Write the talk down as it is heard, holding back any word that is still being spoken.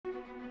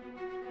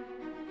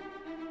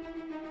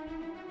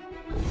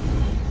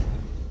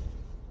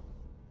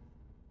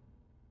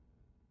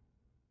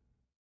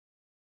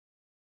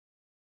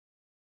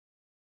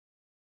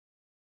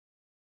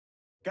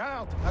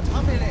Guard,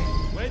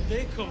 attrapez-les! Where'd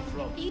they come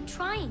from? Are you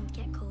trying to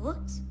get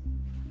caught?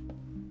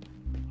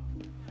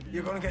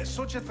 You're gonna get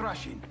such a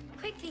thrashing.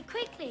 Quickly,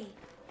 quickly!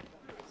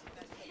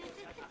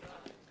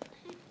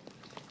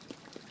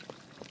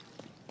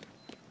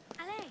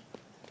 Allez!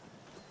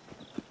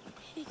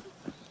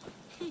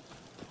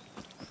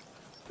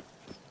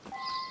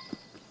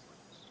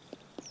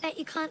 Bet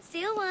you can't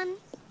steal one.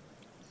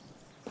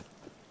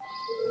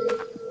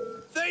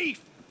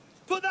 Thief!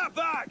 Put that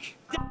back!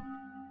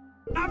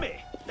 Damn it!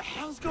 The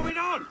hell's going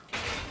on?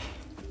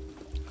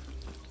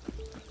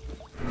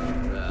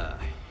 Hell.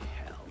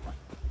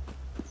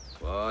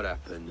 What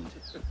happened?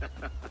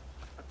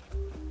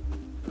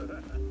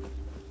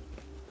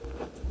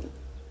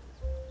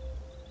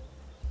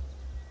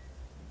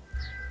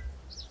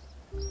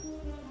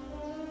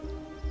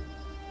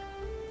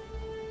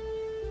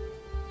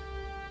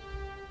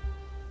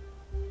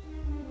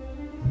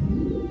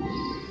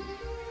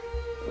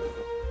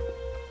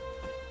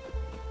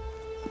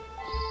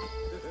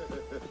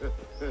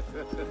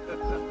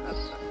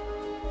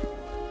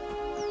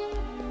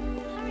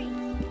 Hurry,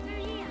 they're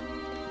here.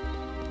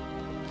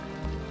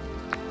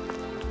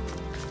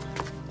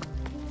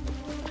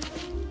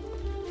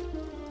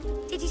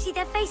 Did you see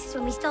their faces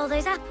when we stole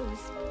those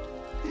apples?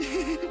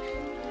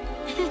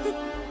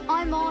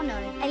 I'm Arno.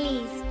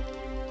 Elise.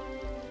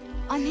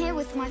 I'm here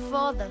with my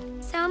father.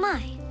 So am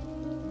I.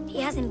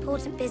 He has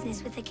important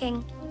business with the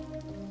king.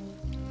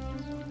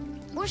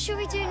 What should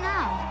we do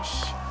now?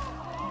 Shh.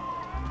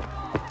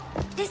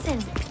 Listen.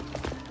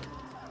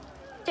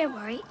 Don't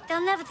worry,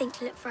 they'll never think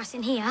to look for us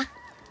in here.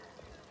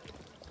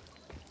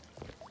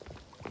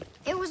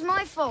 It was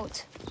my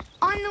fault.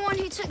 I'm the one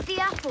who took the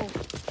apple.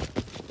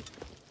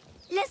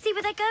 Let's see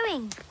where they're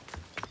going.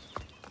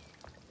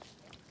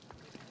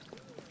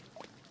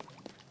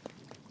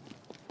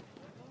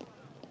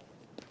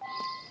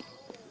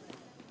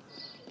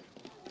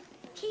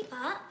 Keep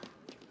up.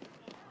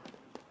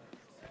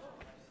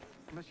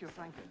 Monsieur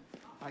Franklin,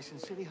 I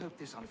sincerely hope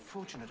this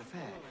unfortunate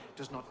affair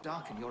does not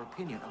darken your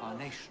opinion of our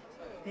nation.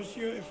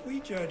 Monsieur, if we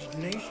judged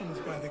nations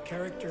by the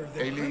character of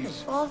their Elise.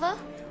 criminals, Father?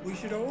 we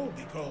should all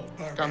be called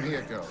barbarians. Come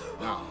here, girl,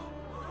 now.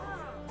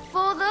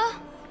 Father?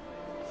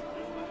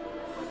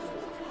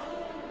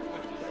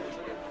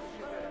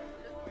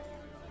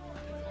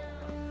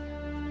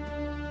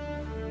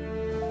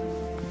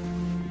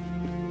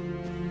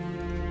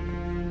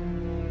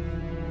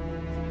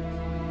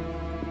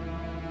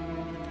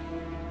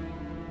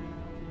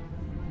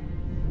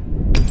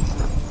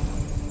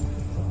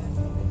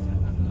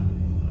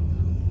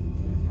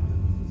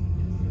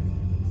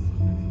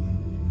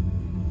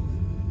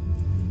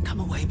 Come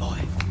away, boy.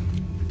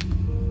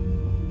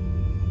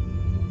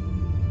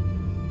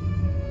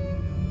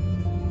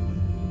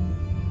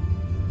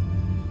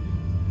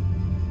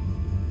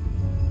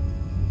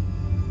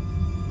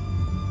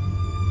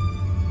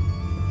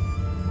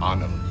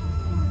 Arno.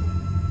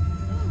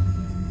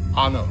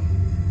 Arno.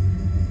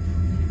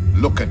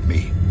 Look at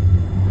me.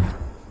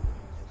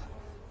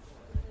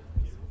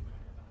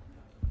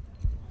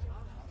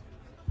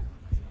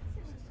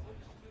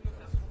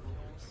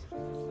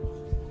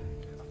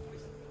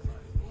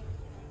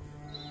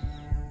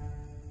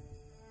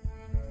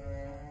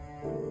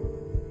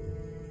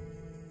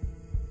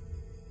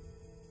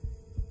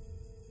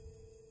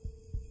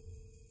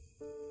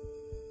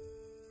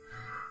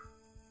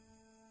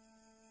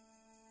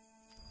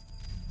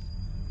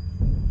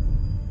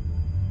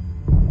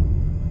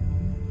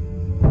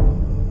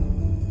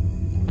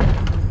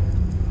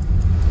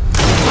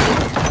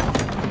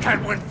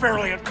 Can't win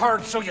fairly at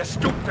cards, so you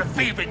stoop to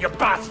thieving, you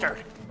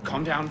bastard!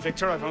 Calm down,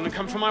 Victor. I've only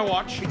come for my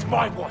watch. It's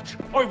my watch.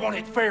 I want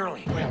it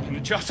fairly. Well, in a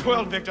just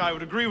world, Victor, I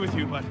would agree with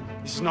you, but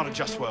this is not a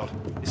just world.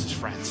 This is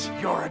France.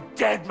 You're a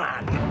dead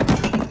man.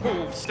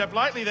 Oh, step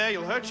lightly there.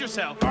 You'll hurt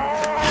yourself.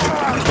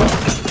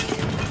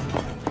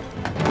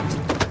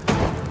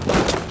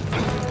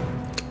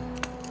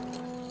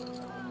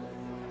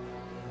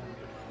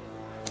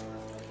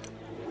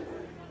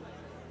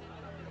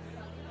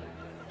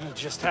 I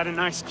just had a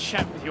nice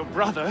chat with your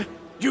brother.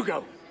 You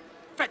go.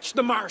 Fetch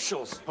the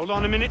marshals. Hold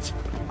on a minute.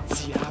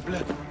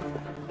 Diable.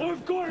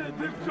 I've got it,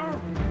 Victor.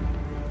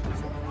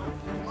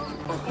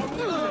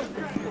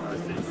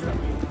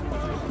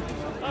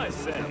 I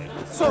say.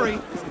 Sorry.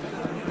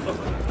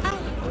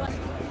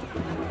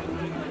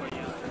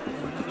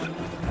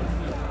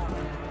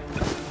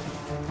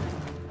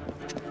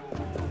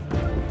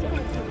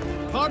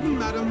 Pardon,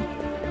 madam.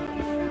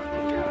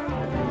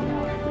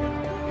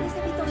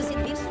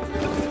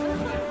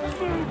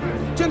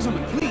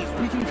 Gentlemen, please,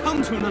 we can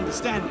come to an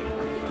understanding.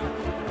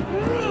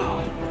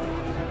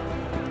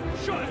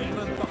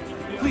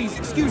 Please,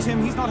 excuse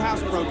him, he's not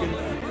housebroken.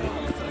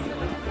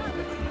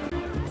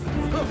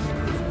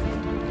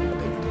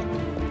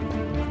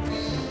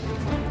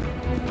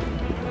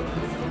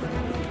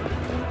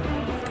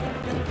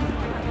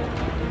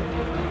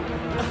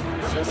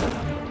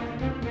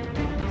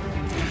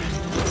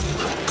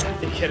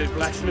 Thick-headed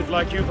blacksmith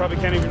like you probably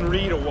can't even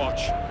read a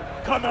watch.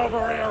 Come over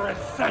here and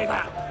say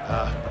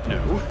that.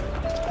 No.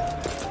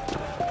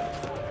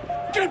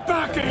 Get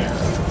back here!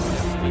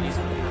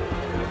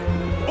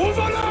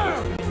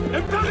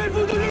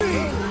 Préparez-vous de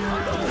nuit!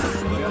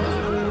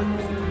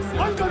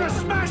 I'm gonna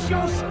smash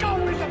your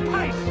skull into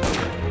paste!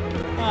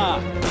 Ah,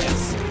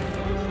 yes.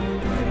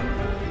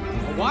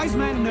 A wise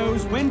man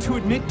knows when to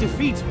admit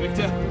defeat,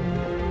 Victor.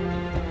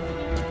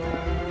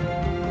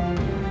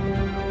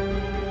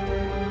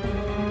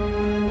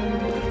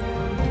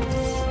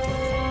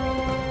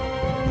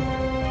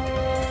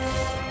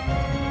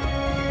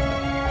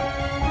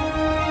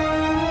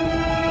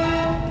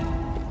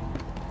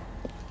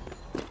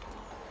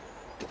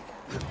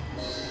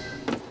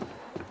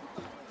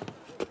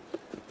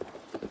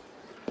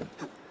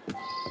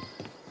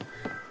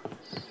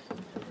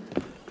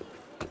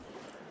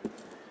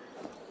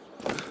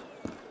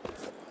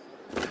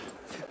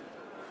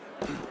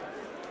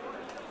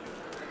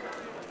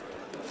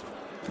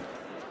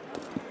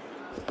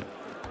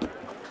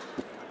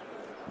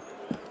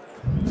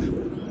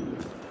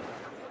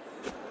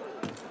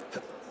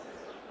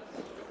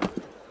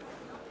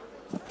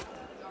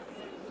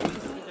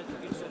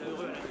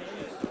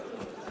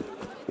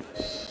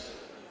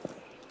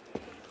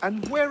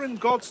 And where in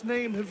God's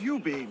name have you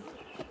been?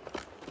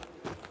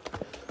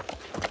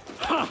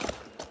 Ha!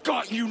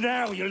 Got you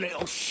now, you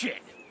little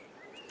shit!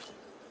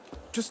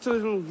 Just a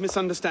little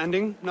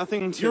misunderstanding,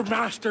 nothing to... Your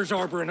master's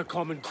harboring a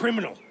common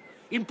criminal.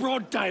 In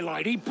broad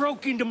daylight, he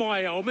broke into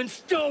my home and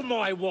stole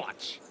my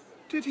watch.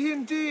 Did he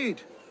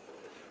indeed?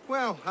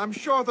 Well, I'm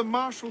sure the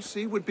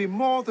Marshalsea would be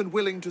more than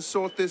willing to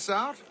sort this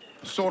out.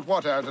 Sort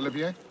what out,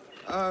 Olivier?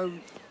 A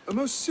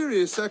most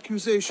serious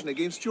accusation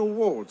against your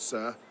ward,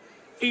 sir.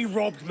 He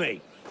robbed me.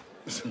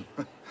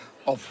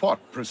 Of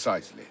what,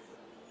 precisely?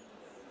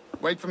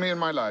 Wait for me in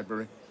my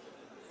library.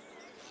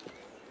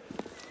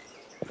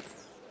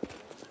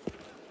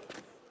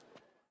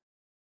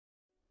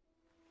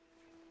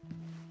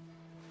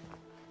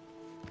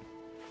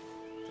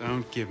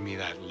 Don't give me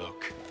that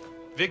look.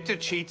 Victor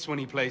cheats when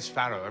he plays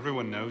Pharaoh.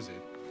 Everyone knows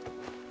it.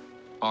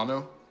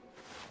 Arno?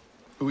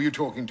 Who are you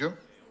talking to?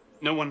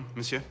 No one,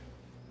 monsieur.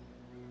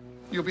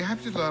 You'll be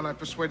happy to learn I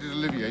persuaded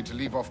Olivier to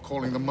leave off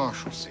calling the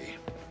Marshalsea.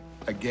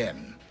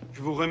 Again.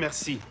 Je vous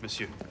remercie,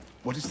 monsieur.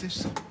 What is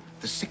this?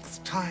 The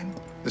 6th time?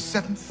 The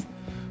 7th?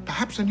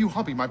 Perhaps a new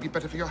hobby might be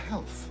better for your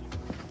health.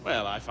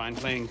 Well, I find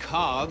playing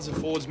cards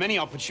affords many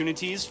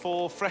opportunities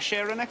for fresh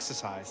air and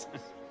exercise.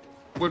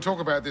 We'll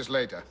talk about this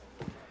later.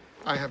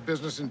 I have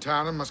business in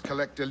town and must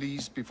collect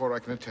Elise before I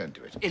can attend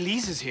to it.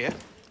 Elise is here.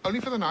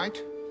 Only for the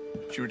night.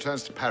 She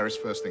returns to Paris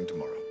first thing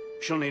tomorrow.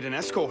 She'll need an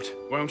escort,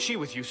 won't she,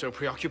 with you so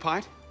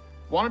preoccupied?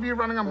 One of you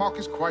running amok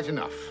is quite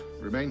enough.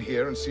 Remain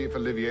here and see if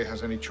Olivier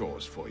has any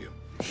chores for you.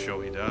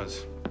 Sure he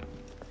does.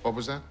 What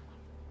was that?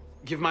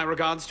 Give my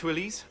regards to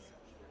Elise.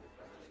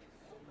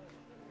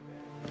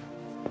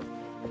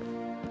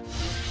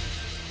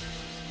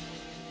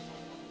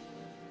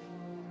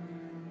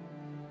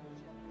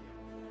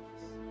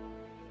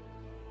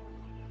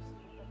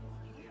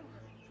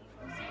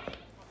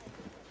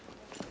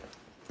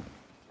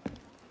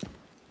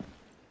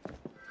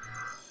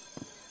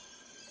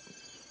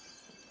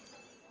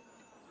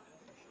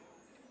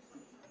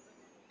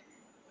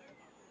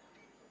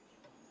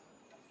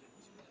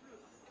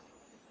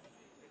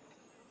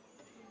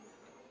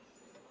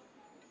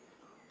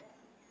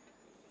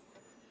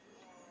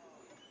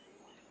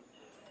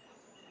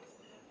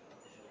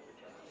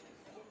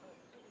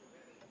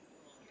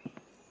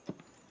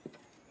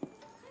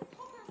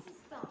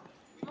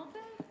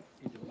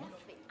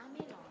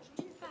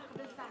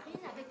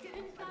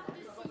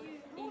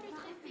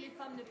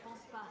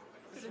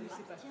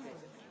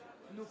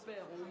 Nos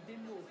pères ont eu des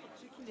mots,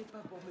 ce qui n'est pas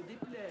pour me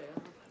déplaire.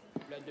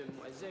 La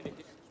demoiselle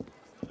était...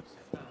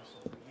 Certains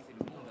sont venus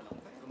le monde à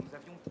l'envers, comme nous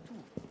avions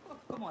tout.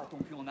 Comment a-t-on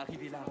pu en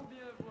arriver là?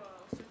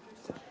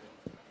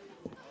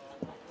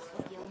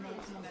 Soyez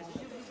honnête, mon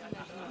Dieu. Vous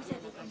avez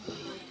une tête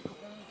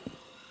gronde.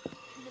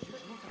 Le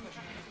peuple n'a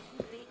jamais se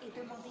soulever et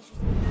demander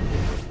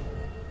justice.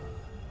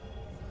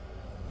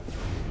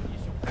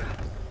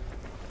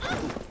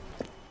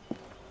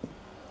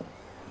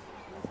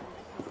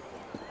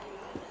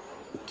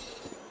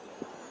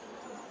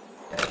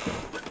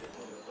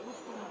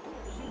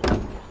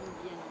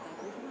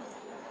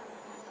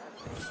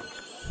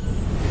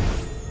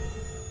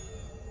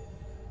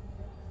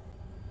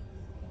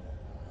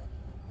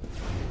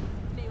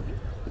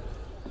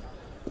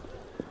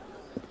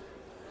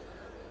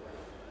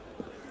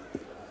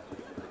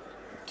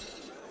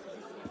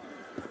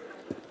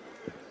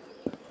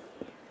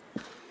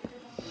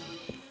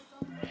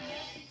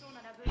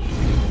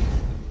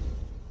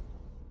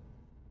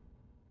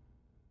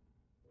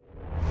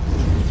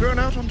 Thrown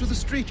out onto the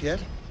street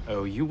yet?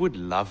 Oh, you would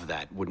love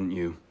that, wouldn't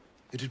you?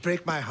 It'd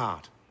break my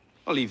heart.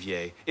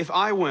 Olivier, if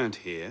I weren't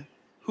here,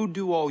 who'd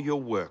do all your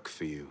work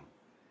for you?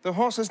 The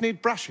horses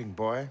need brushing,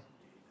 boy.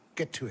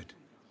 Get to it.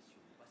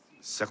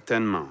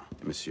 Certainement,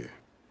 monsieur.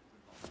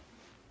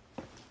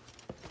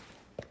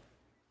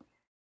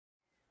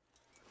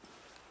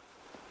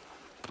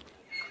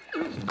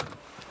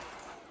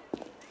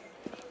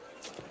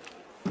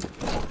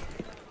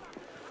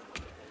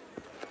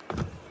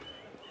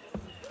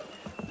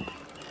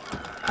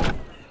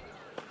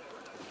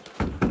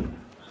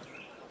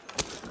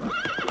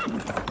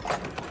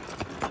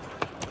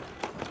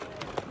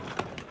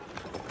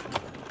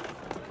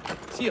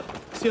 Sire,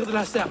 Sire de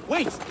la Serre,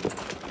 wait!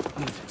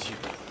 Nom de Dieu.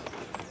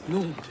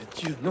 Nom de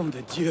Dieu, nom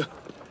de Dieu.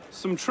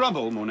 Some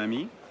trouble, mon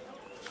ami?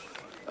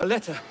 A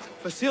letter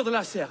for Sire de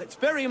la Serre. It's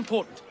very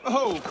important.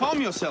 Oh,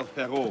 calm yourself,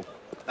 Perrault.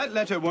 That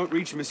letter won't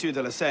reach Monsieur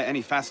de la Serre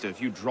any faster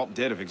if you drop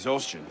dead of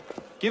exhaustion.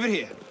 Give it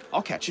here.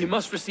 I'll catch You him.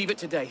 must receive it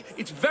today.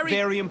 It's very...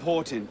 Very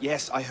important.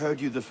 Yes, I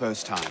heard you the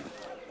first time.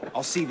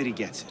 I'll see that he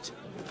gets it.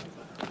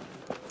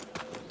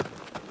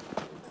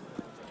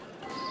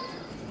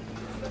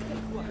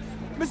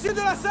 Monsieur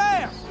de la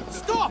Serre!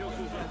 Stop!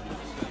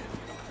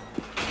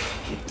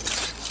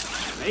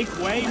 Make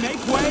way,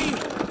 make way!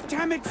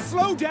 Damn it,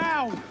 slow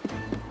down!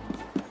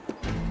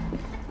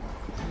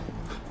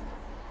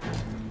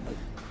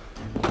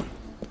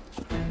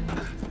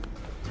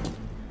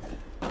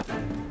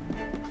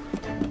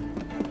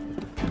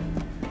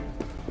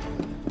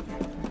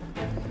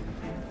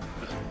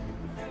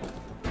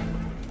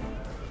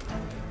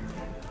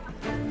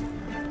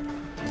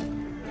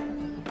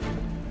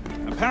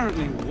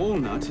 Apparently,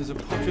 walnut is a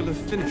popular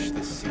finish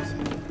this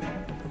season.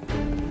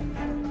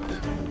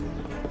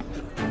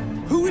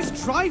 Who is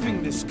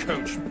driving this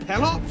coach,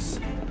 Pelops?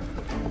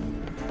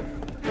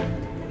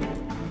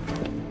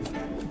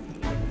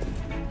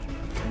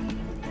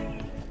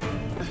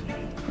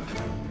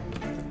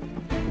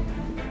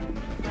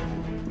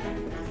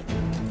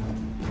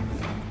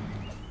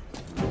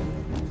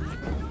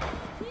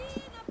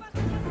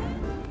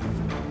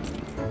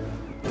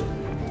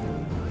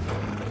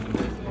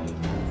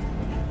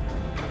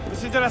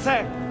 Monsieur de la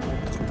Serre!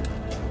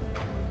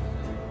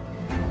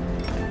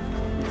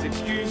 Please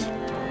excuse.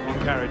 Wrong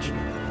carriage.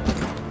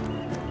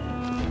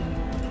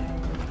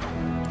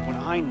 What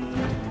I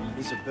need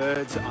is a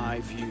bird's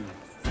eye view.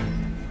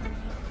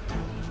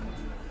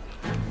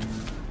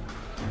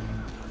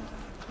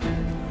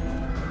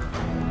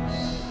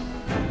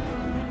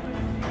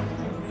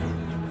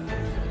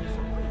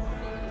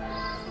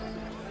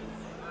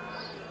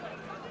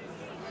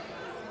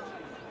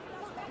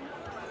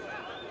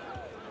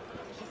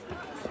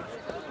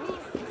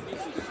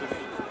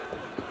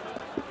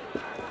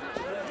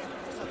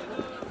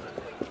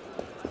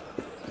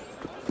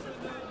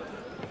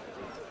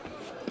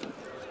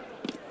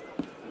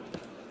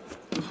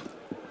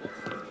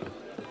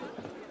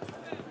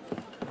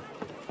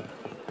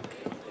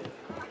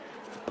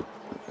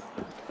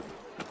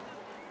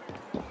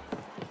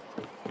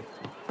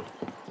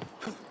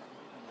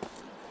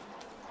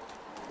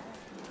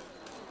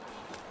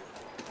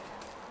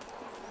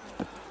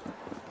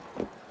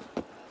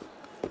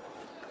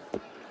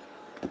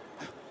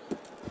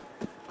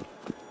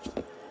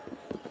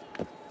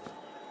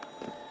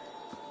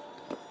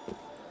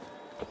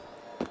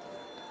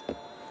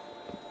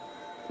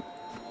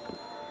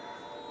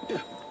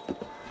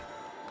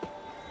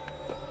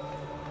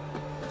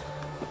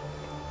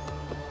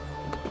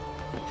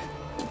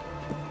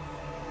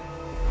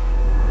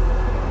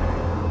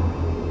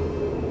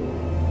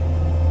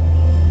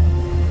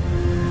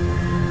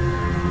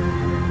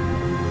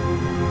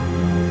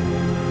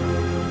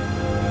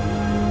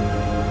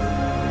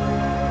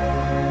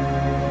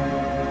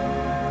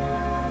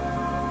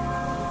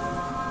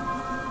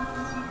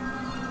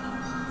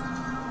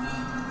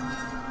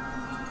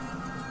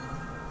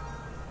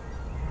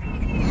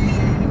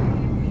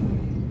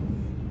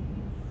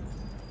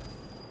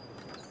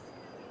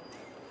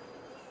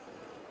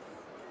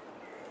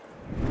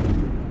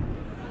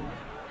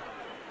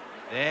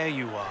 There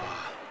you are.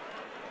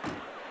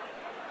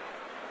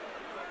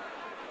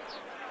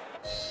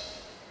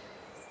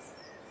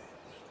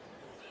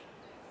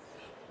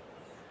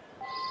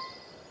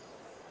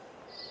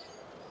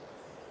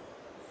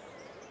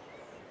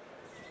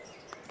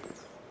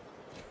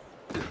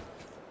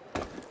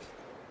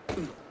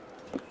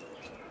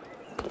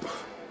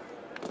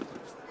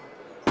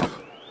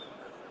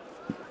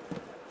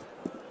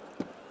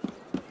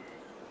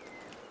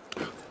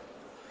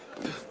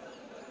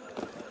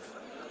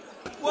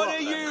 What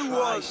do you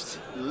want?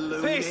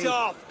 Piss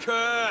off,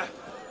 cur!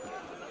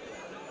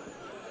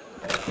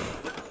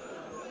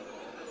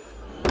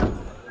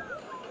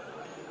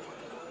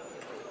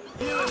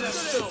 You and the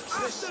soup's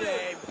the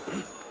same.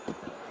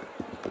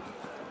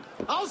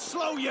 I'll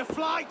slow your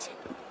flight!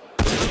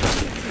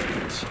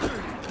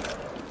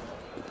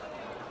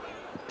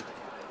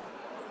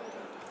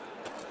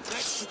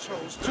 Next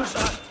patrol's just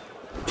a...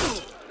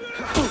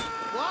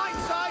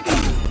 Blindside!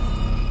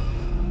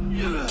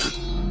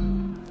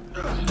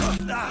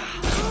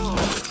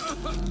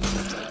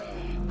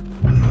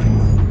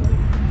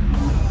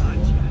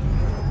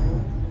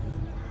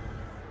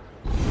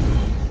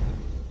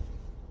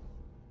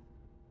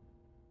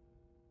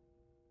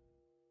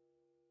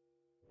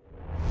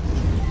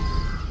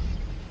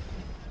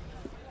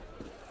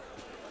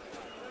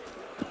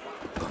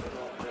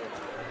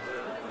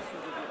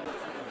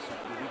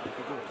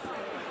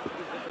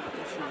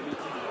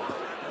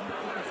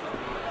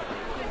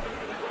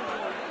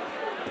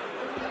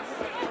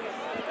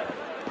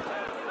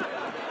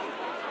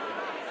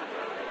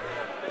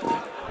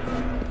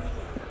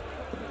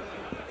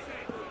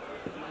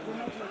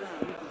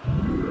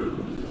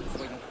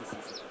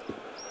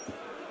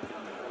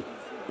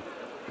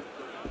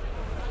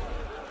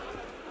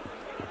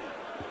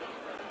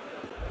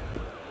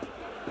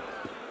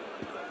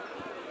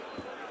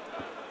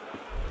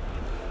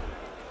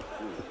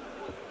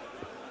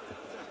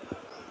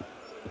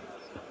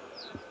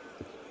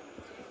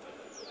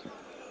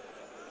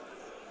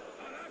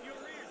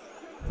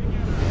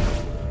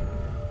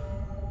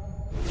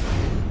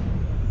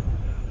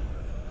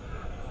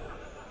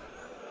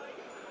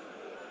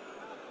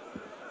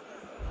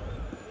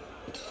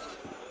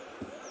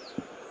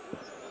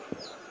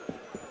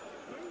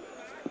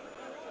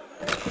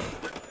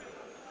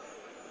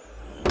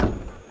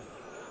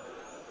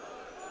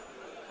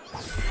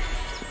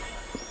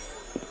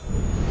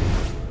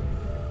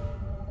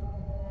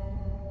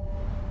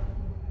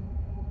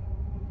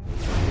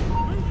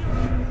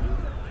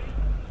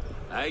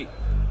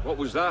 What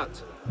was that?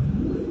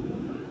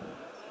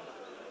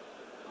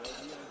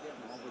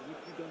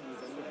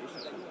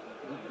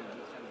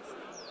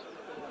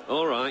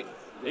 All right.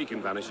 He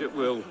can vanish at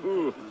will.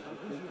 Ooh.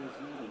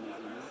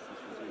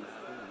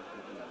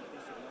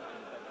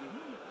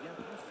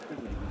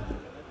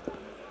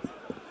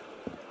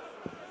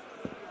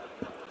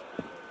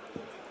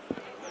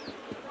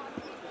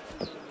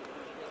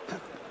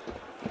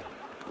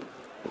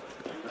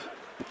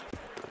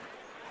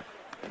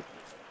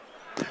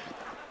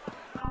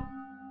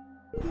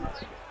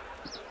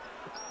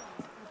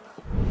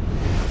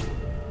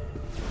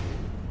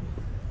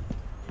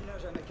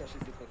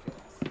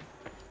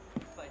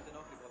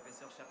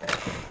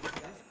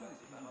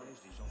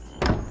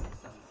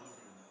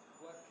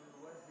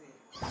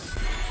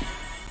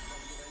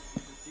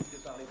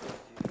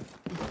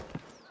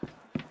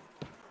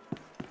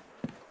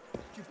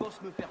 Tu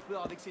penses me faire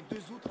peur avec ces deux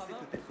autres avec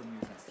peut-être mieux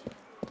ainsi.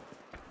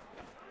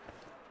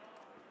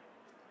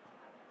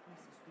 Mais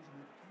c'est ce que je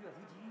me tue à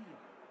vous dire.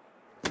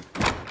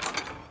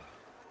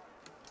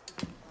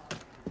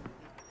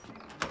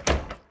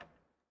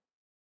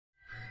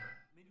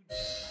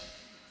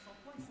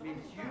 Mes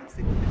yeux,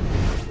 c'est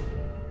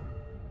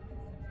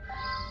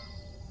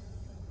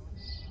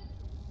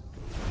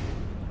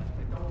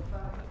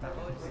la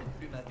parole, cette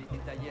plume avait été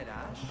taillée à la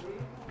hache.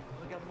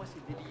 Regarde-moi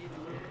ces déliés de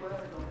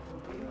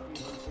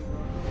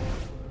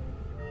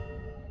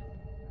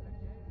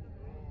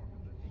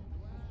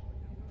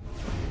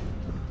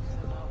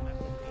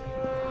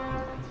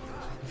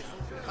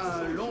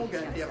un long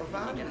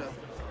intervalle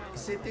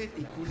s'était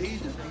écoulé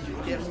depuis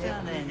une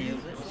dernière nuit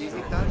des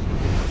étages.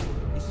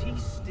 Is he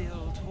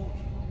still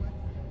talking?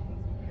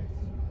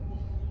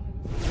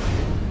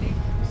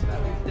 Ça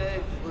arrive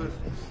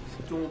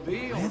d'être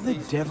tombé en Where the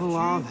devil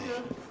are they?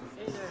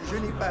 Je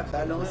n'ai pas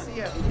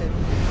balancé avec elle.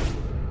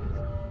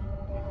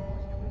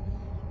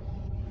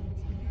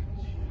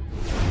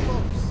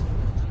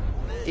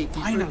 Et qui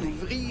peut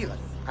ouvrir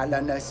à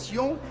la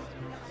nation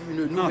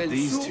une Not nouvelle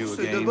these two source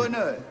de again.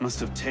 bonheur. Must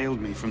have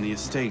tailed me from the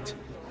estate.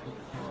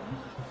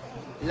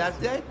 La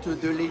dette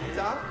de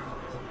l'État,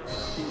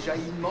 déjà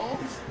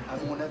immense à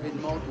mon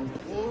avènement au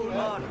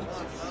trône,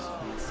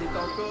 s'est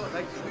encore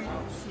accrue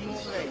sous mon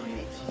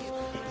règne.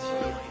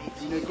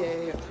 Une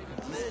guerre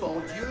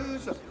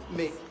dispendieuse,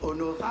 mais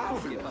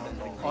honorable,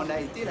 en a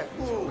été la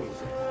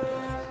cause.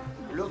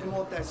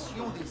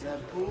 L'augmentation des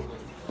impôts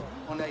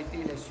en a été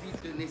la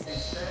suite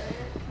nécessaire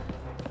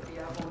et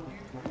a rendu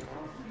plus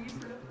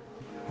sensible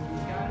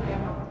les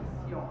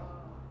répartitions.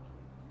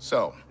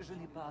 So,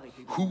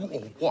 who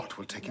or what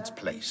will take its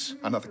place?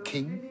 Another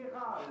king?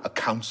 A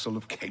council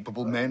of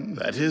capable men?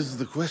 That is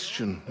the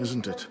question,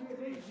 isn't it?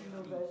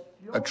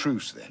 A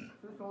truce, then.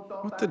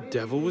 What the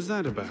devil was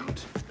that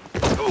about?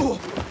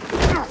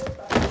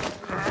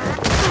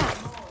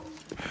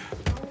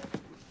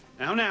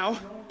 Now,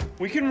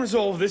 we can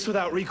resolve this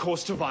without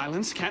recourse to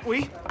violence, can't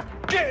we?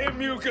 Get him,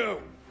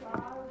 Hugo!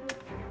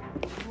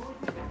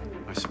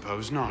 I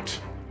suppose not.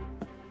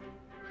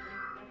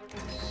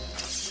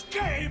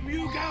 Get him,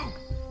 Hugo!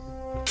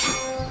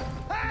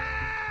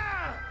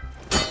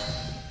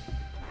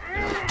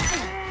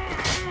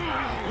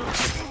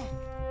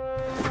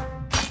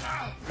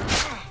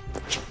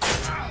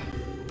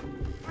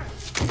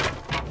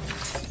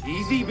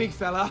 Easy, big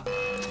fella.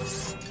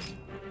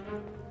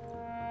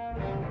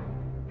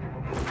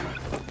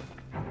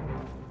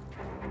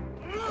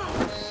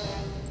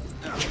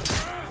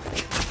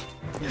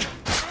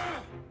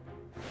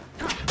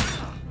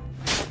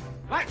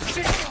 That's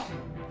it!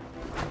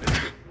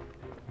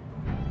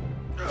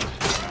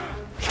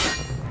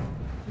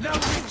 No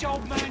rich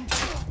old man!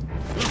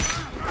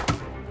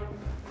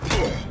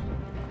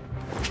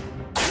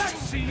 Let's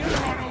see you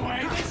run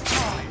away this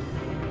time!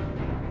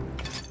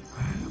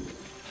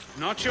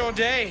 Not your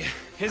day,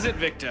 is it,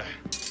 Victor?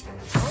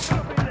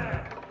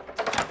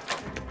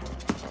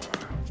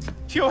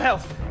 To your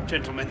health,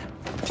 gentlemen.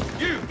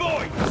 You,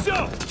 boy!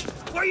 Stop!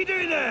 What are you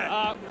doing there?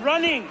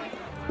 Running!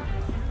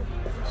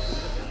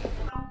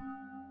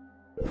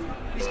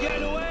 He's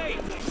getting away!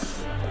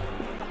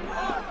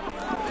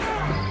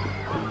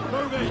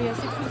 J'ai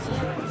assez de soucis.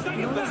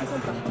 Non, je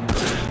comprends pas.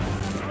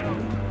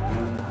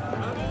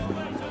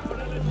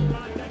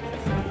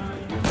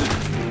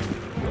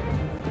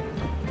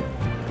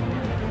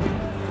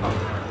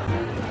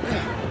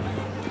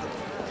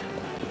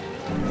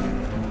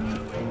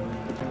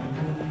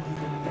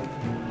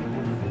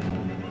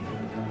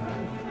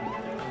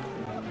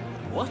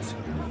 What?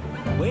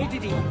 Where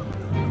did he...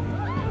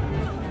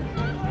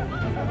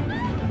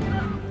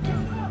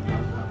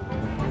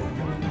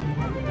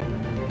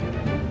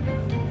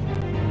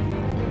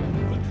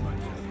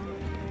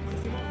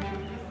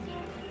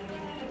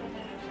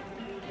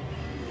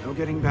 No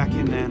getting back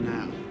in there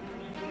now.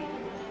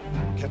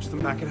 Catch them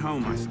back at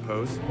home, I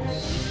suppose.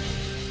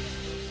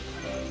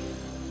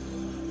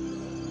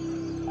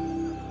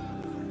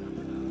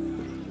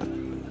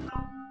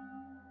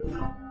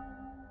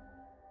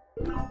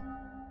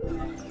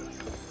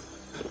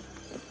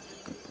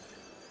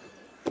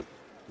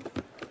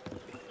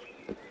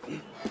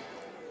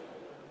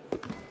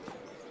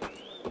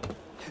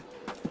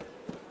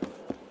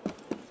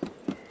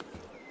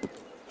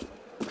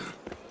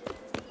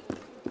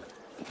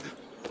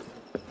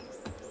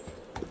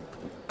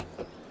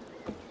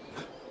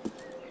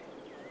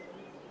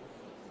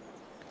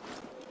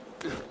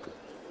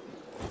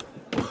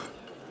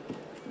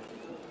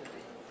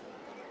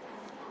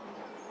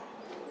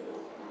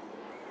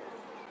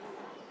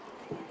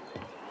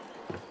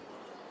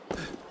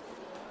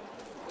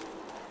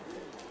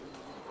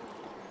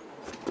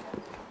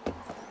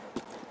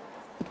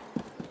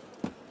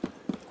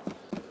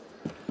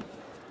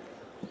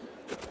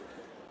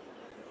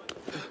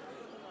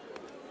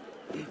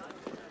 Victor.